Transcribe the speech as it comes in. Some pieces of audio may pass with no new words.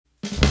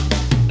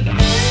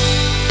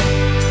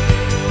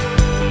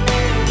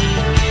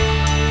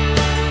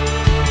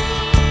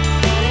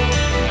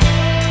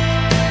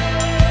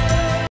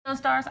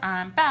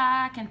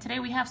Today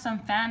we have some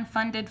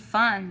fan-funded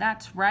fun.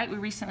 That's right, we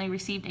recently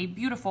received a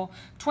beautiful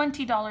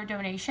 $20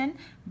 donation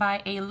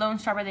by a Lone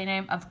Star by the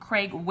name of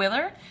Craig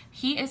Willer.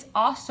 He is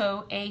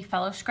also a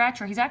fellow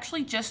scratcher. He's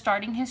actually just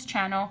starting his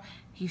channel.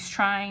 He's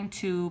trying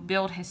to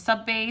build his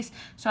sub base.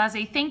 So as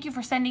a thank you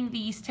for sending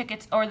these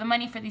tickets or the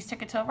money for these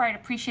tickets over, I'd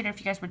appreciate it if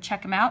you guys would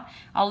check him out.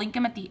 I'll link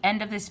him at the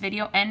end of this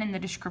video and in the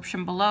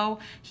description below.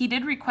 He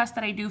did request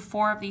that I do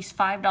 4 of these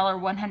 $5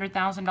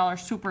 $100,000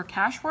 super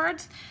cash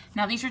words.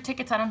 Now these are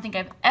tickets I don't think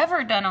I've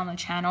ever done on the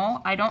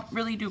channel. I don't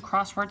really do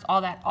crosswords all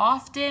that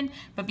often,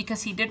 but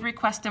because he did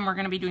request them, we're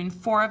going to be doing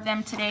 4 of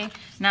them today.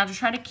 Now to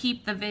try to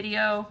keep the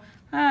video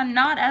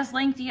not as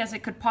lengthy as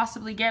it could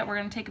possibly get, we're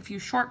going to take a few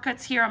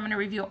shortcuts here. I'm going to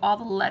review all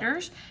the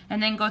letters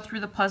and then go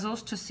through the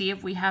puzzles to see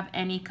if we have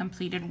any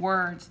completed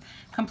words.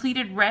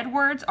 Completed red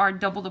words are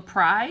double the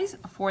prize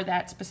for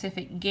that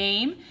specific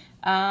game.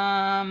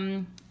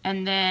 And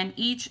then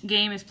each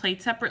game is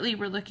played separately.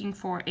 We're looking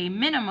for a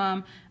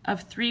minimum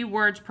of 3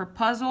 words per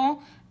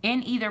puzzle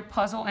in either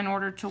puzzle in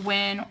order to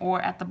win,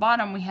 or at the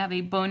bottom we have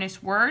a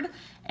bonus word.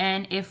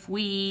 And if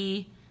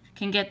we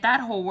can get that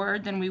whole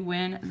word, then we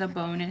win the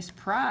bonus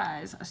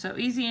prize. So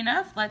easy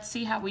enough. Let's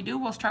see how we do.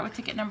 We'll start with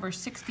ticket number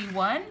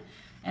 61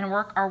 and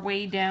work our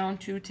way down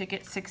to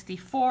ticket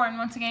 64. And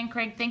once again,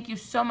 Craig, thank you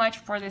so much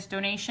for this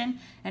donation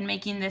and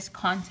making this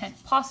content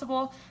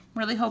possible. I'm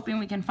really hoping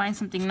we can find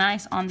something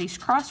nice on these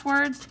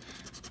crosswords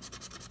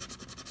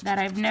that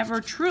I've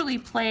never truly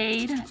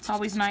played. It's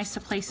always nice to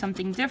play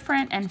something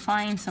different and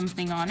find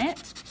something on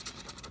it.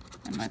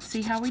 And let's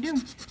see how we do.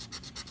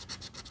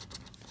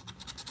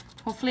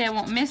 Hopefully I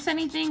won't miss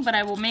anything, but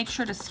I will make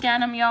sure to scan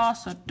them, y'all,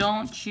 so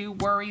don't you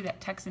worry that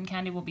Texan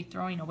Candy will be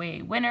throwing away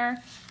a winner.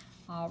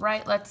 All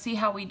right, let's see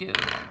how we do.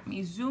 Let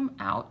me zoom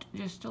out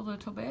just a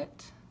little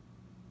bit.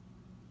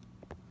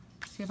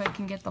 See if I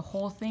can get the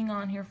whole thing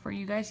on here for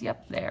you guys.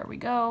 Yep, there we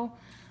go.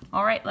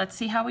 All right, let's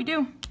see how we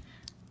do.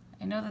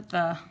 I know that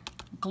the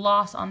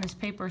gloss on this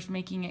paper is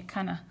making it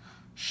kind of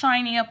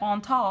shiny up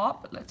on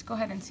top, but let's go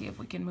ahead and see if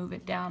we can move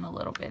it down a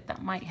little bit.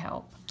 That might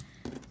help.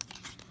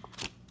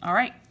 All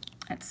right.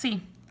 Let's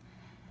see.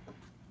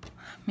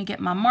 Let me get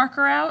my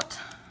marker out.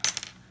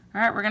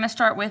 All right, we're going to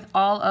start with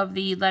all of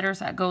the letters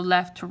that go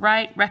left to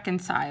right.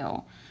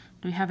 Reconcile.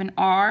 Do we have an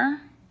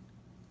R?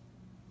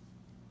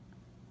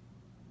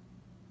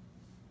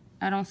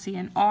 I don't see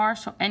an R,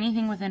 so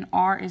anything with an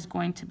R is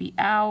going to be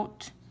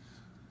out.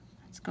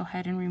 Let's go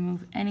ahead and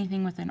remove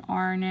anything with an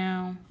R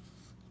now.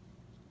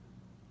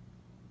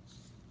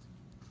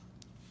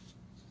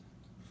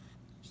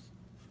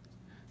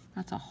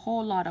 That's a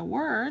whole lot of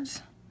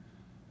words.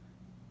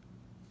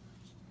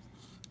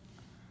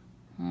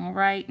 All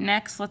right,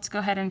 next let's go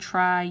ahead and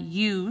try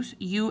use,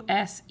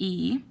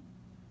 U-S-E. Do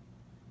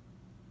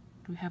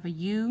we have a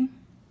U?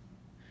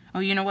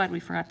 Oh, you know what?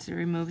 We forgot to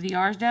remove the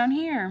R's down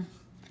here.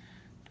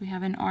 Do we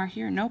have an R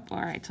here? Nope.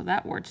 All right, so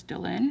that word's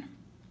still in.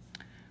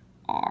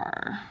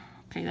 R.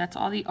 Okay, that's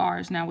all the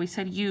R's. Now we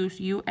said use,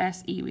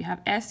 U-S-E. We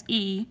have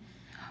S-E.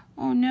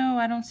 Oh no,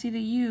 I don't see the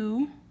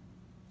U.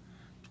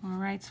 All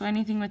right, so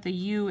anything with the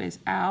U is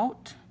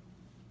out.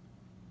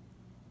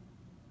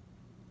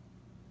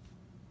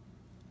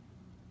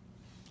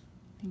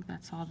 I think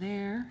that's all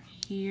there.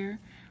 Here,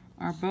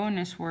 our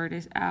bonus word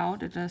is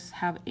out. It does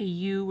have a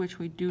U, which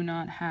we do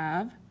not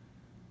have.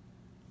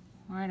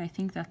 All right, I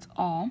think that's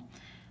all.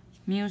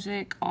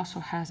 Music also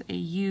has a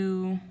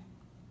U.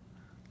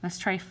 Let's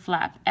try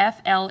flap.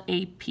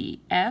 F-L-A-P.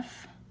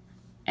 F-L-A-P.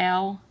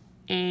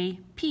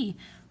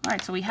 All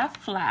right, so we have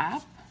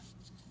flap.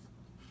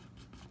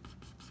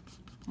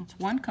 That's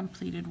one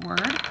completed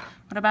word.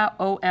 What about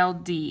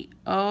O-L-D?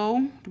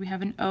 O, do we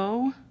have an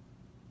O?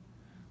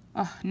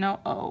 Oh, no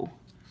O.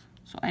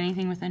 So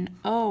anything with an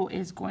O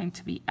is going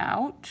to be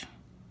out.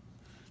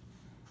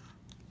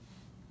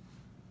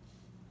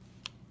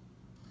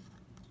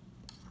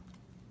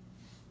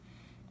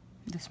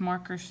 This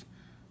marker's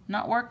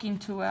not working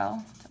too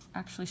well. It's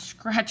actually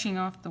scratching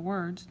off the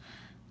words.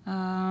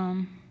 All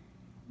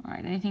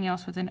right, anything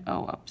else with an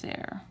O up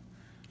there?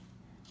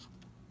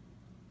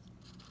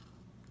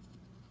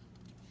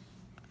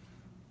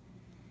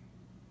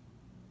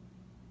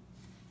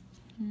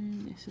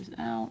 This is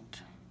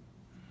out.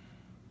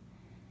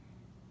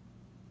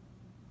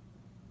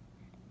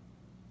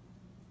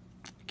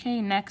 Okay,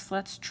 next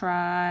let's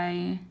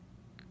try,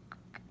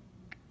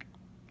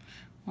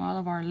 all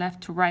of our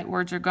left to right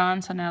words are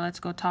gone, so now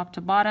let's go top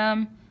to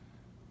bottom.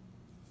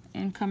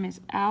 Income is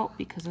out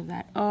because of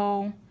that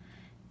O.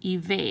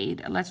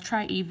 Evade, let's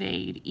try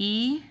evade.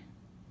 E-V-A.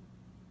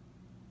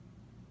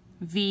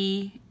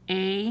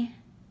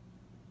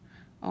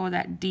 Oh,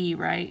 that D,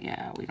 right?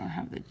 Yeah, we don't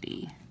have the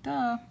D.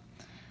 Duh.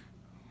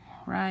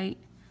 Right.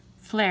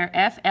 Flare,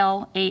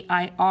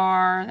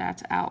 F-L-A-I-R,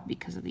 that's out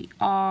because of the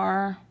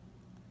R.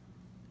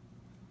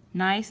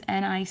 Nice,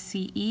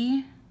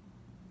 N-I-C-E.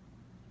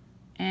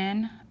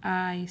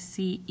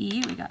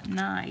 N-I-C-E, we got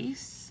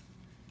nice.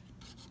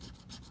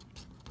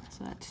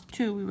 So that's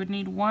 2. We would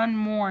need 1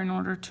 more in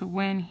order to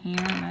win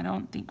here, and I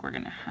don't think we're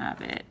going to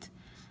have it,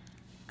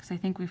 because I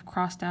think we've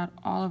crossed out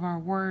all of our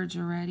words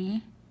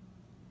already.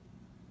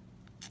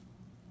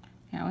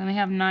 Yeah, we only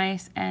have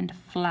nice and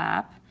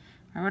flap.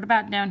 All right, what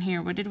about down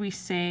here? What did we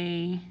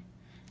say?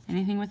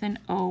 Anything with an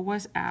O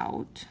was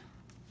out.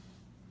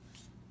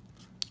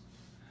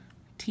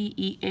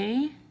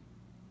 T-E-A.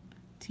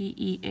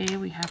 T-E-A,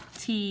 we have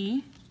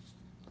T.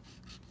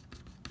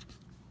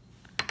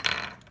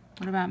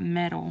 What about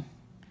metal?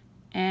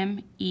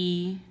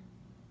 M-E-T-A-L,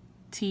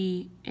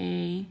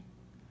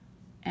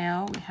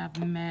 we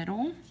have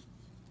metal.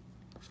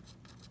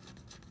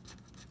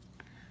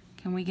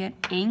 Can we get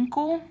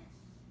ankle?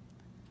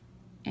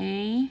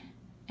 A-N-K-E,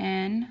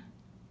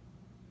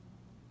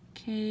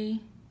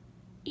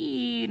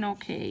 no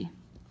K.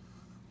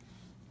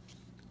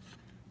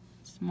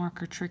 This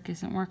marker trick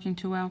isn't working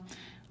too well.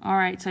 All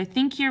right, so I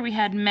think here we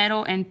had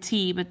metal and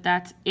T, but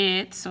that's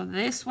it. So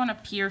this one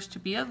appears to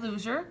be a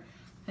loser.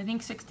 I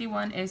think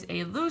 61 is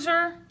a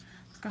loser.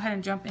 Let's go ahead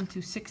and jump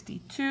into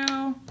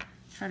 62.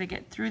 Try to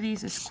get through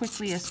these as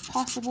quickly as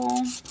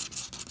possible.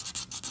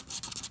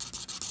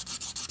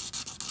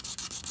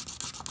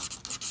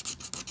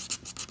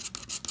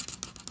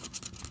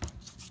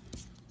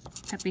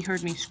 Peppy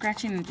heard me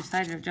scratching and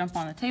decided to jump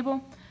on the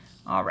table.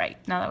 All right,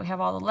 now that we have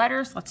all the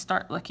letters, let's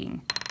start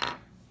looking.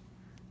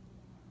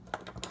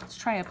 Let's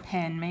try a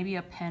pen. Maybe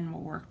a pen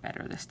will work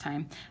better this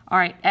time. All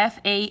right,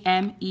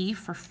 F-A-M-E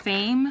for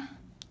fame.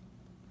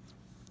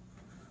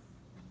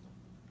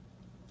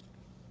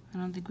 I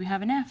don't think we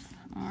have an F.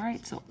 All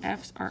right, so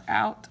F's are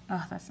out.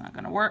 Oh, that's not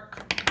gonna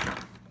work.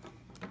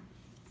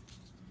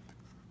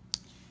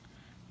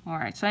 All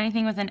right, so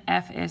anything with an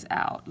F is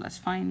out. Let's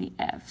find the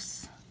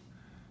F's.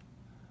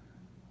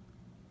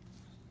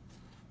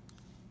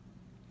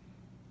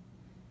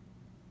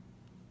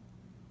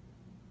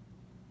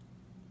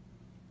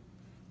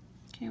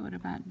 Okay, what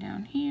about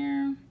down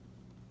here?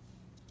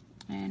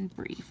 And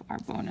brief, our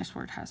bonus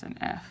word has an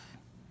F.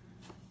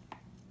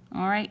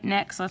 All right,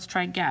 next, let's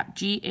try gap.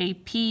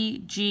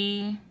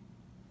 G-A-P-G.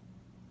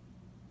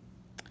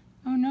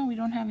 Oh no, we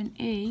don't have an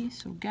A,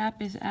 so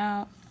gap is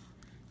out.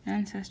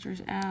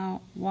 Ancestors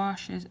out.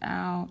 Wash is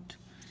out.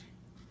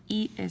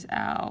 Eat is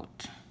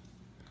out.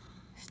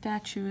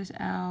 Statue is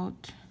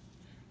out.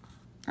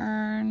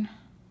 Earn.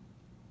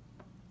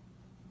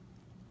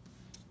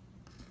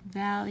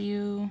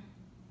 Value.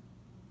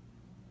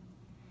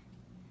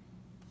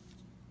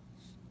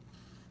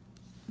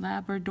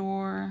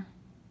 Labrador.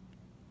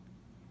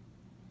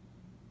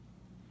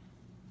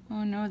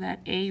 Oh no, that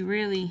A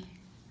really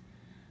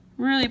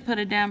put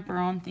a damper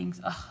on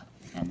things. Ugh,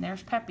 and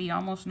there's Peppy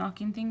almost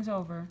knocking things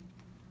over.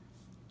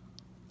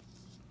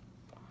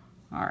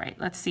 All right,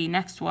 let's see.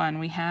 Next one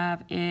we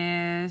have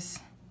is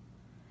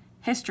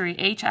history.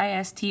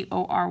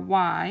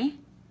 H-I-S-T-O-R-Y.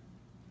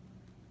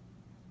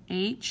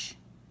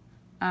 H-I-S-T-O-R.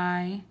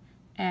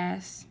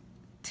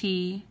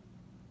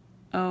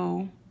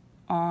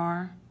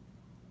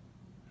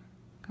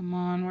 Come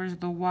on, where's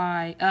the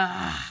Y?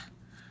 Ah,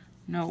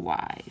 no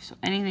Y. So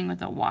anything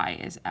with a Y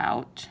is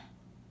out.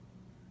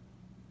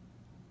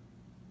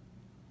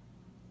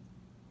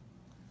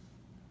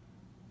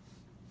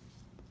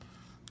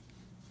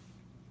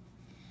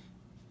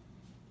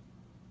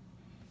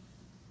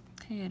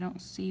 Okay, I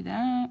don't see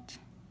that.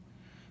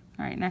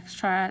 All right, let's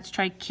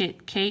try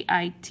kit.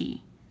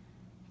 K-I-T.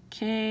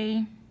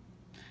 K.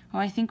 Oh,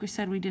 I think we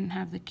said we didn't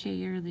have the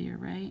K earlier,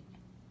 right?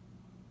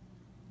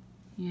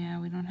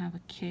 Yeah, we don't have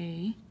a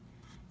K.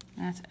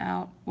 That's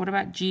out. What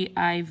about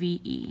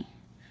G-I-V-E?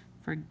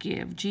 For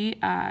give.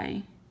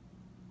 G-I-V?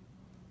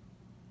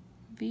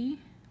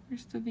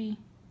 Where's the V?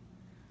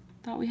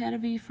 Thought we had a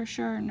V for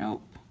sure.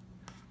 Nope.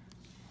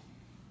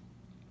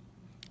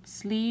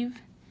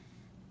 Sleeve.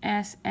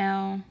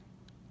 S-L-E-E.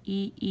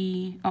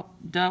 Oh,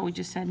 duh, we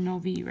just said no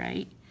V,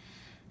 right?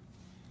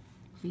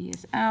 V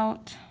is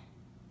out.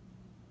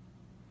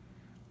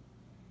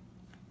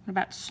 What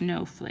about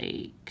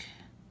snowflake?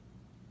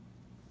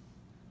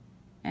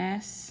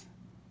 S-N-O-W.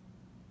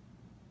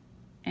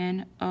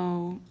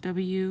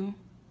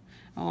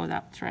 Oh,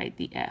 that's right,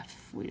 the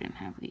F. We didn't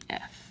have the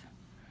F.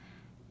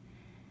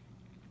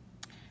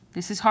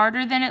 This is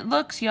harder than it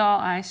looks, y'all,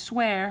 I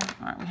swear.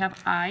 All right, we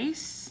have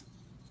ice.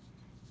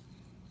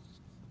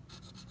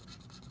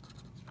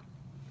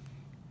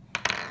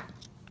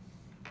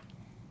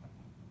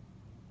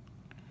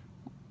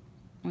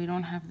 We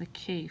don't have the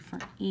K for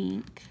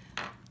ink.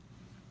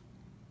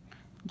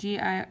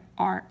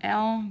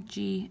 G-I-R-L,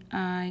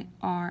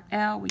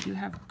 G-I-R-L. We do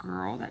have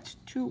girl, that's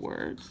 2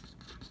 words.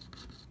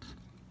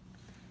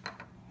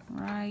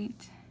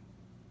 Right.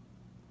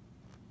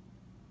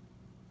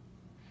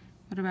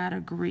 What about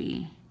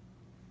agree?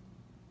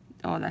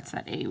 Oh, that's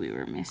that A we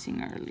were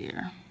missing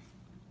earlier.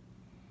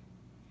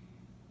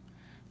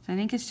 So I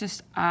think it's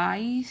just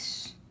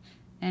ice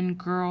and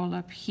girl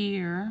up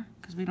here,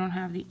 because we don't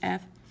have the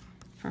F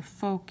for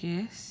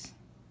focus.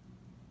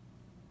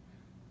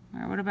 All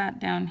right, what about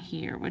down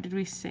here? What did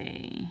we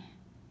say?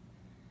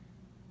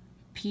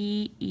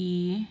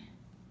 P-E.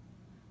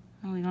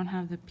 Oh, we don't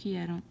have the P,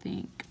 I don't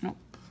think. Nope.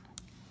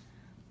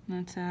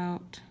 That's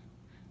out.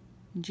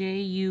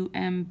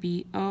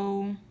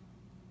 J-U-M-B-O.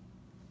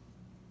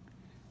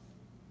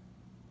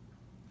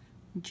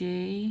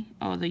 J,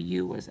 oh, the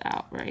U was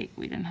out, right?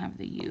 We didn't have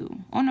the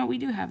U. Oh, no, we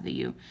do have the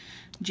U.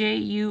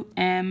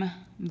 J-U-M-B-O.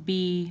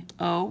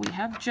 We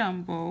have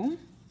jumbo.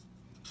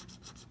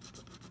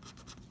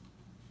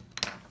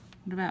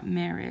 What about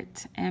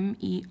merit?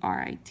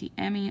 M-E-R-I-T.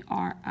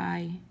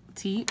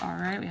 M-E-R-I-T. All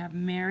right, we have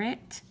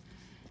merit.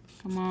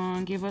 Come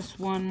on, give us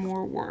one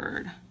more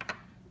word.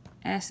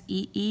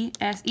 S-E-E.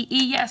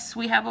 S-E-E. Yes,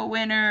 we have a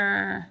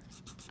winner.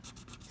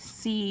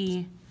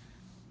 C.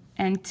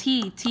 And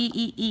T.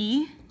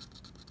 T-E-E.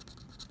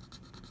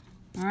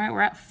 All right,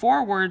 we're at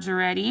 4 words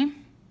already.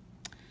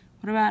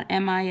 What about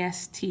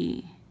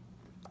M-I-S-T?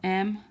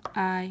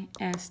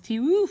 M-I-S-T.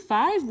 Woo,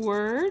 5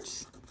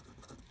 words.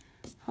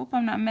 Hope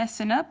I'm not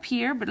messing up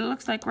here, but it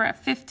looks like we're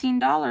at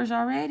 $15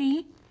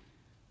 already.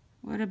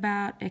 What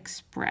about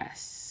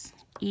express?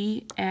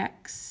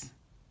 E-X.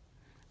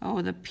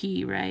 Oh, the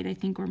P, right? I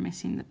think we're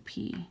missing the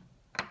P.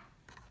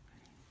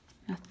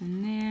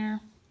 Nothing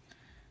there.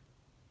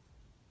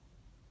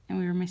 And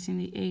we were missing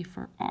the A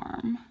for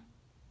arm.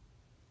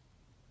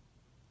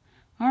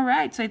 All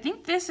right, so I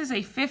think this is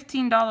a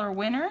 $15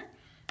 winner.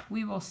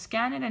 We will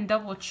scan it and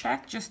double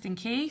check just in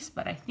case,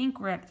 but I think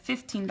we're at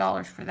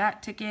 $15 for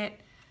that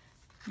ticket.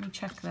 Let me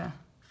check the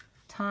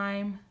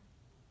time.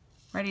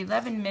 We're at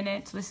 11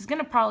 minutes. This is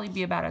gonna probably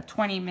be about a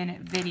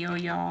 20-minute video,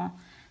 y'all. I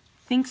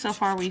think so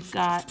far we've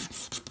got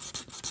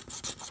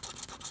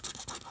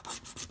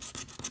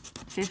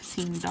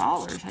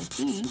 $15, I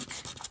think,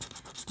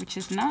 which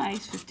is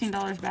nice.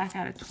 $15 back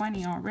out of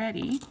 20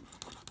 already.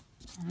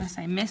 Unless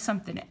I miss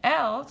something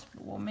else,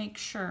 but we'll make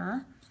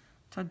sure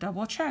to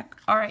double check.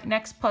 All right,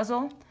 next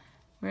puzzle.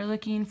 We're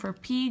looking for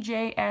P,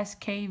 J, S,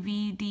 K,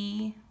 V,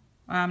 D.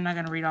 I'm not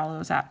gonna read all of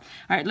those out.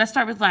 All right, let's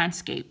start with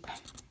landscape.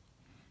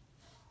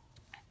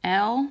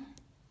 L.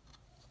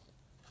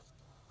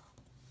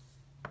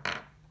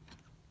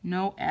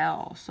 No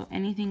L, so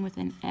anything with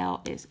an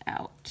L is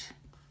out.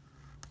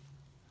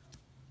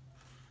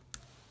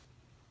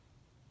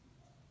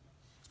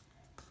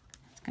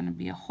 It's gonna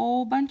be a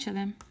whole bunch of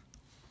them.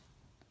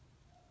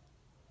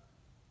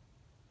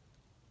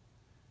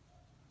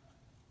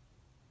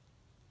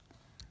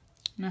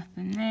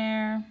 Nothing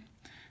there.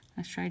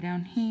 Let's try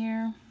down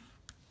here.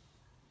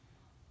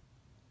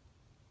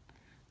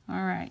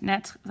 All right,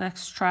 next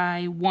let's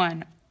try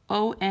 1.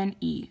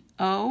 O-N-E.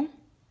 O.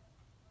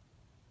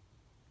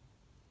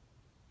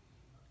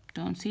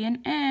 Don't see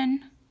an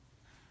N.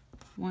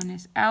 1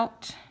 is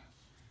out.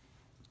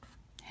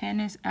 Hen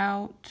is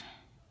out.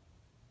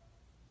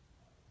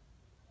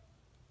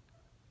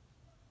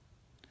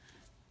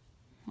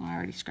 Well, I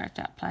already scratched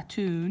out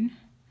platoon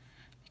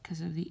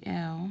because of the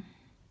L.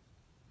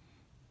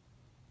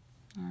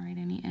 All right,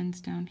 any N's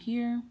down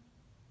here?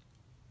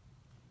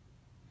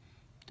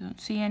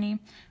 Don't see any.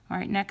 All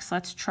right, next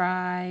let's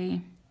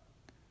try,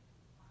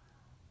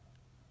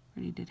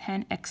 already did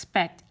hen,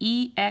 expect,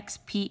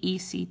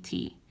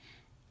 E-X-P-E-C-T.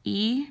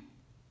 E,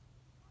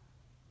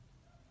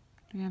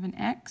 do we have an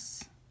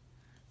X?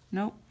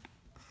 Nope,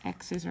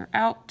 X's are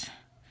out.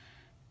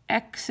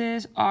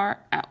 X's are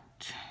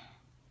out.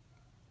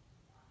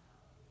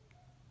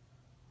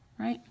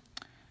 Right,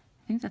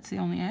 I think that's the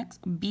only X.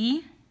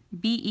 B,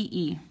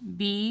 B-E-E,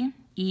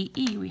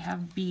 B-E-E, we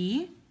have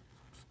B.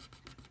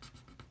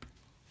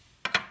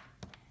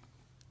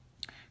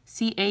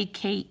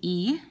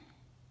 C-A-K-E. Do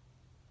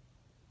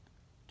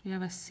we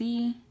have a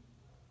C?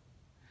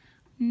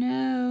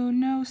 No,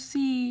 no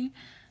C.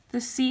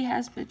 The C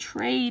has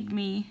betrayed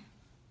me.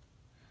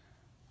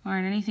 All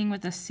right, anything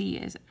with a C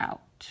is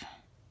out.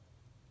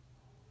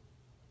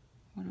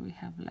 What do we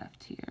have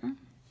left here?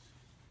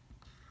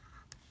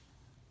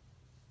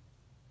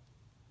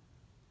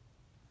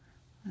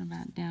 What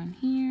about down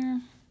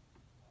here?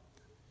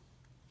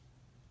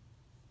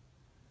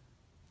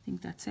 I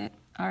think that's it.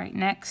 All right,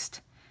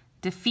 next.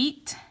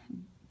 Defeat,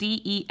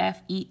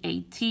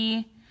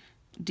 D-E-F-E-A-T,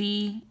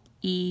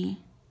 D-E-F-E.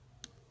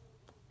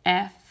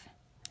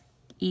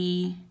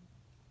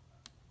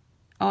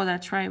 Oh,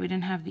 that's right, we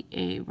didn't have the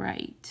A,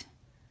 right.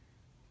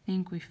 I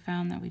think we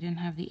found that we didn't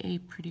have the A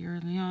pretty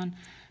early on.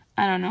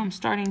 I don't know, I'm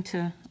starting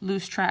to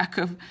lose track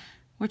of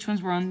which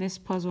ones were on this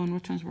puzzle and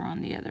which ones were on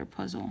the other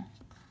puzzle.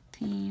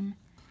 Team,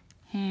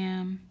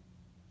 ham,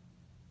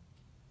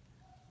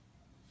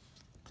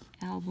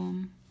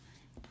 album,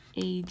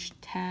 age,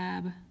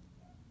 tab.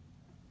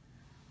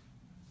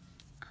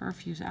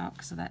 Curfew's out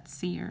because of that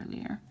C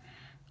earlier.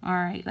 All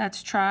right,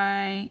 let's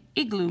try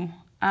igloo.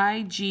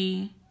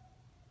 I-G.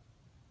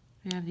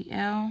 We have the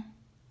L.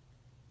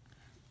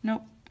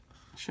 Nope.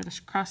 Should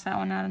have crossed that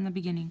one out in the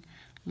beginning.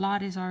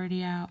 Lot is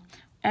already out.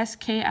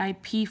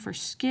 S-K-I-P for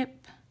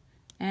skip.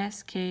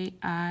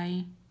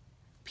 S-K-I-P.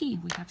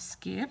 We have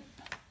skip.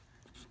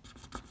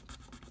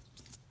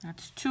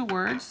 That's 2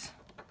 words.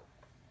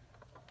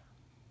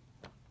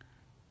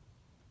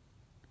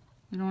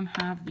 We don't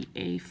have the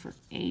A for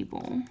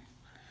able.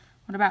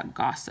 What about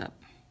gossip?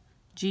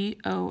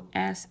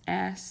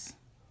 G-O-S-S-I-P.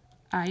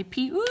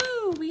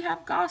 Ooh, we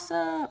have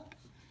gossip.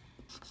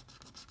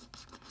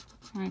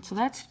 All right, so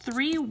that's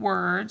 3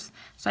 words.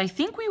 So I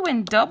think we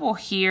went double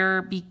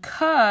here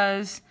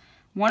because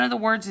One of the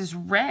words is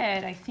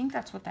red. I think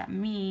that's what that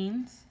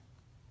means.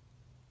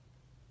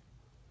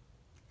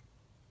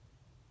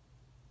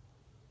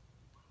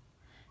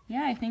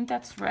 Yeah, I think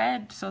that's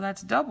red, so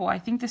that's double. I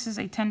think this is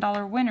a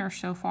 $10 winner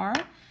so far,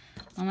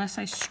 unless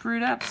I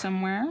screwed up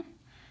somewhere.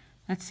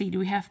 Let's see, do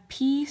we have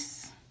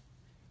peace?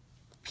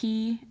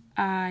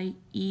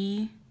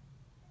 P-I-E.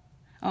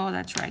 Oh,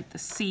 that's right, the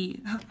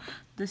C.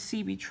 The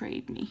C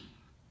betrayed me.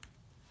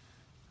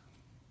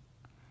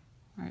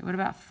 All right, what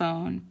about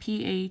phone?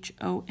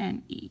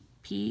 P-H-O-N-E.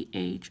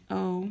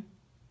 P-H-O.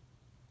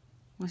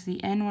 Was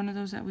the N one of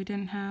those that we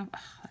didn't have? Oh,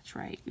 that's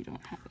right, we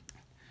don't have it.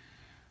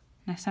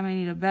 Next time I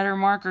need a better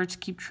marker to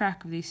keep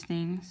track of these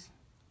things.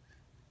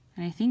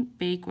 And I think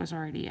bake was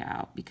already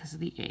out because of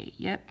the A.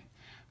 Yep.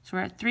 So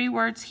we're at 3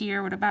 words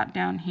here. What about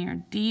down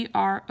here?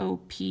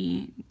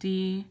 D-R-O-P.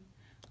 D-R-O-P.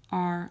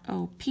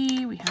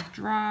 We have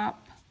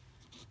drop.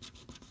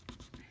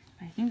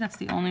 I think that's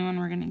the only one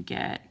we're going to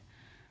get.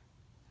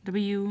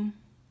 W.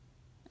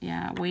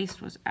 Yeah,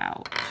 waste was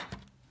out.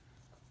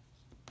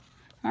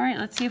 All right,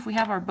 let's see if we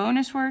have our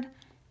bonus word.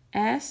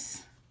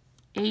 S-H-E-E-R.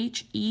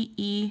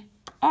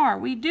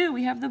 We do.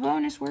 We have the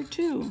bonus word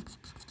too.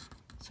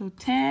 So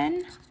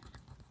 10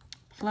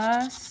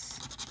 plus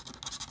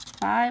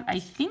 5. I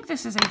think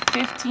this is a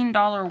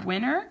 $15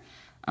 winner,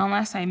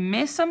 unless I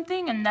missed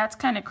something, and that's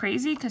kind of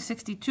crazy because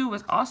 62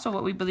 was also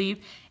what we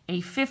believe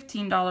a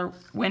 $15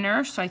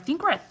 winner. So I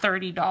think we're at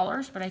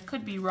 $30, but I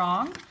could be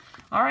wrong.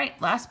 All right,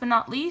 last but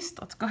not least,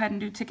 let's go ahead and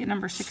do ticket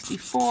number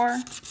 64.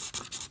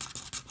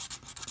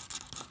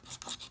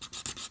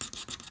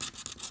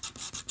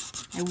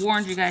 I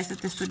warned you guys that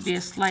this would be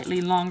a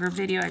slightly longer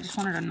video. I just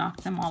wanted to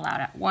knock them all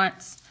out at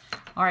once.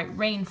 All right,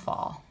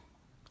 rainfall.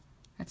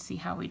 Let's see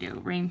how we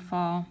do.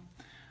 Rainfall.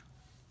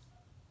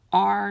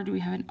 R, do we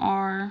have an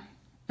R?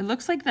 It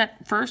looks like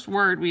that first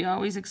word we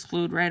always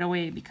exclude right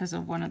away because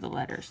of one of the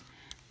letters.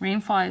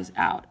 Rainfall is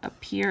out.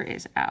 Appear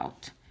is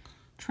out.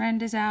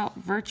 Trend is out.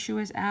 Virtue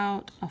is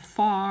out.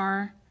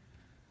 Afar.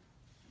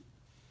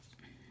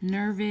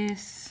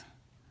 Nervous.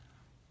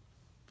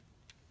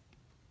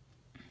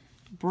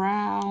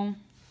 Brow.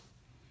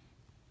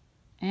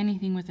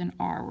 Anything with an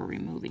R we're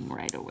removing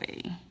right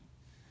away.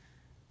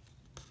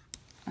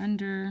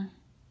 Under.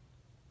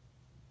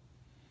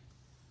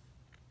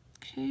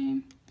 Okay.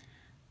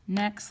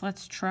 Next,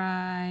 let's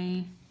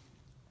try.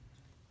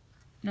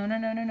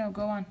 No,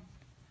 go on.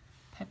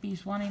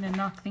 Peppy's wanting to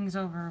knock things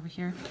over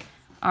here.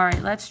 All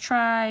right, let's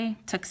try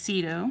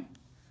tuxedo.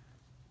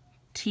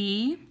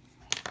 T.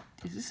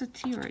 Is this a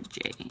T or a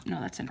J?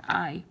 No, that's an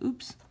I.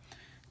 Oops.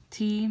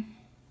 T.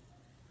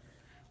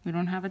 We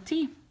don't have a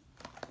T.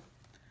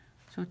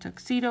 So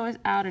tuxedo is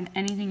out, and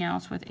anything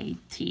else with a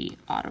T.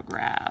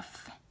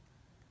 Autograph.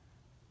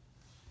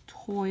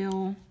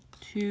 Toil.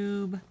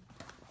 Tube.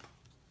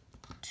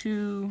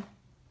 Two.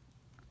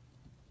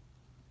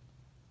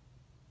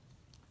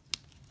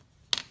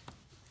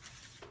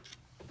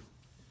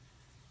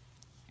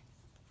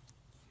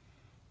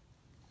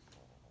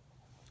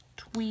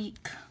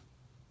 Tweak.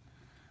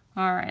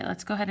 All right,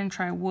 let's go ahead and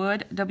try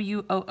wood.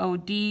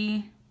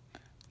 W-O-O-D.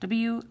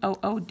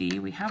 W-O-O-D,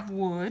 we have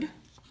wood.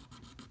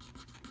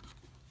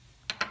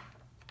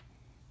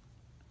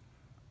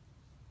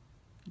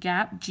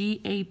 Gap,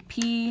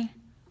 G-A-P.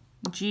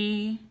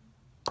 G-A-P.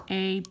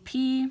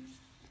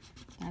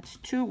 That's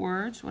 2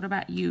 words. What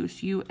about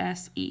use?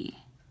 U-S-E.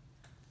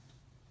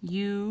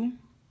 U.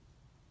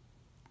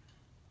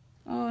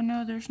 Oh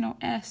no, there's no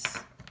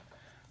S.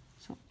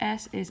 So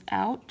S is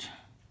out.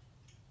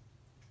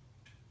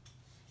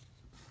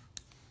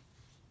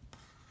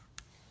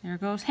 There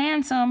goes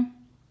handsome.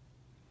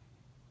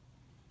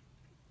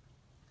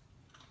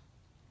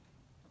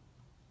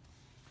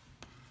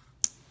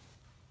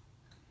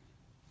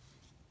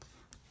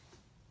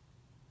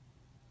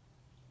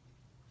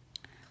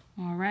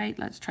 All right,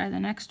 let's try the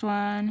next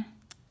one.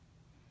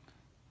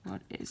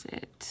 What is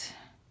it?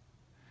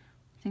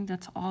 I think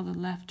that's all the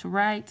left to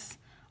rights.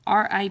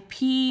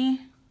 R-I-P.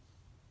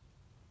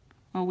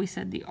 Oh, we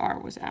said the R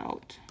was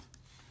out.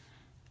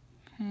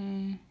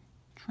 Okay,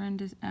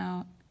 trend is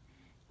out.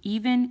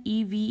 Even,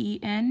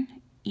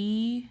 E-V-E-N.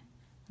 E-V-E.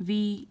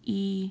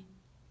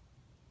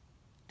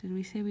 Did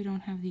we say we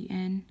don't have the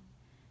N?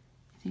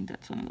 I think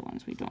that's one of the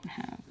ones we don't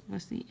have.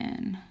 What's the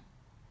N?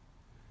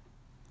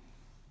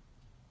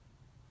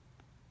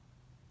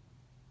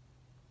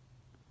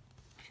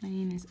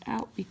 Plain is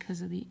out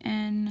because of the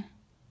N.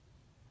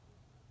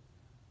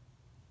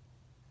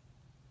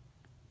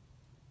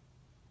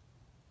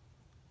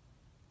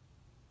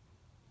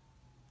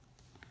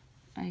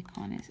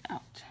 Icon is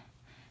out.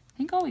 I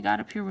think all we got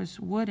up here was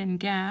wood and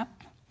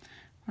gap.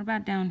 What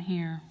about down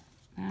here?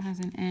 That has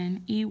an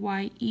N.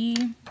 E-Y-E.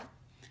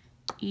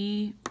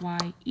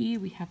 E-Y-E.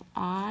 We have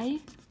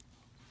I.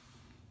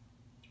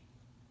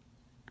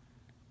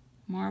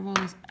 Marvel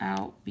is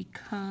out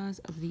because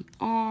of the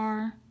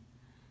R.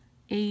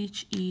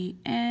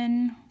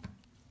 H-E-N.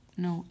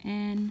 No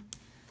N.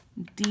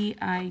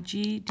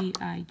 D-I-G.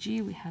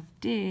 D-I-G. We have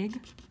dig.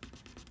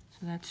 So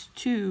that's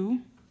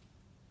 2.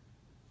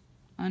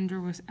 under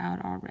was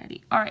out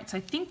already. All right, so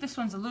I think this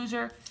one's a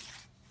loser.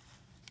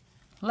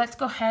 Let's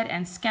go ahead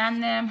and scan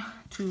them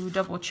to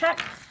double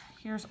check.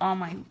 Here's all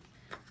my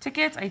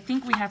tickets. I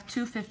think we have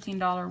two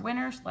 $15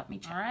 winners. Let me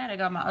check. All right, I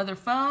got my other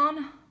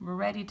phone. We're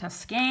ready to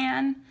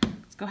scan.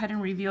 Let's go ahead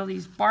and reveal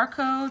these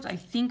barcodes. I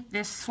think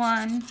this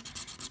one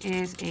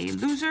is a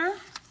loser,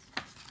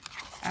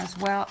 as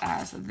well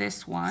as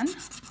this one.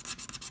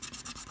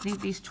 I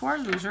think these two are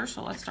losers,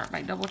 so let's start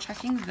by double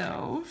checking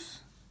those.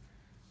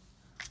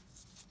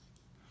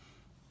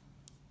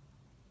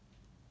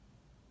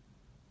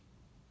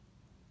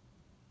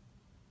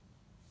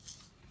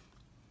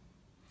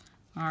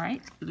 All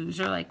right,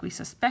 loser like we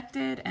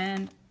suspected,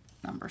 and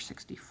number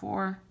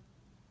 64.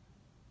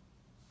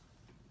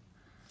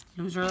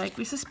 Loser like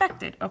we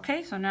suspected.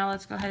 Okay, so now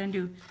let's go ahead and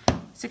do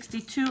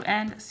 62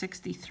 and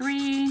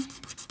 63,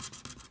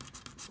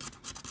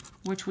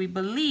 which we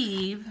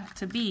believe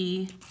to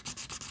be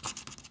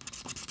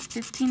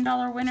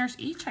 $15 winners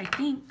each, I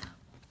think.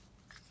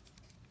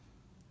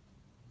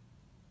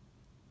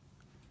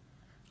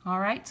 All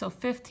right, so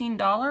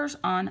 $15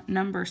 on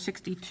number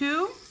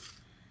 62.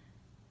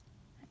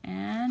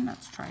 And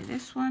let's try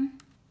this one.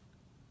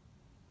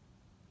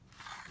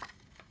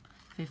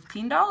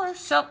 $15.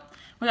 So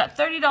we got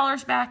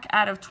 $30 back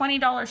out of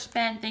 $20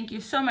 spent. Thank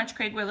you so much,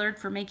 Craig Willard,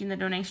 for making the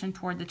donation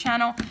toward the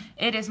channel.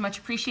 It is much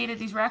appreciated.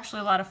 These were actually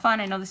a lot of fun.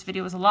 I know this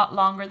video was a lot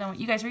longer than what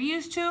you guys are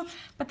used to,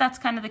 but that's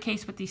kind of the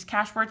case with these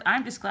cash words.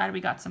 I'm just glad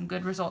we got some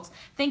good results.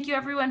 Thank you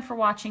everyone for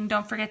watching.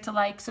 Don't forget to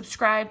like,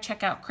 subscribe,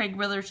 check out Craig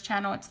Willard's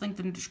channel. It's linked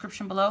in the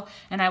description below,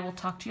 and I will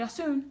talk to you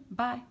soon.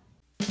 Bye.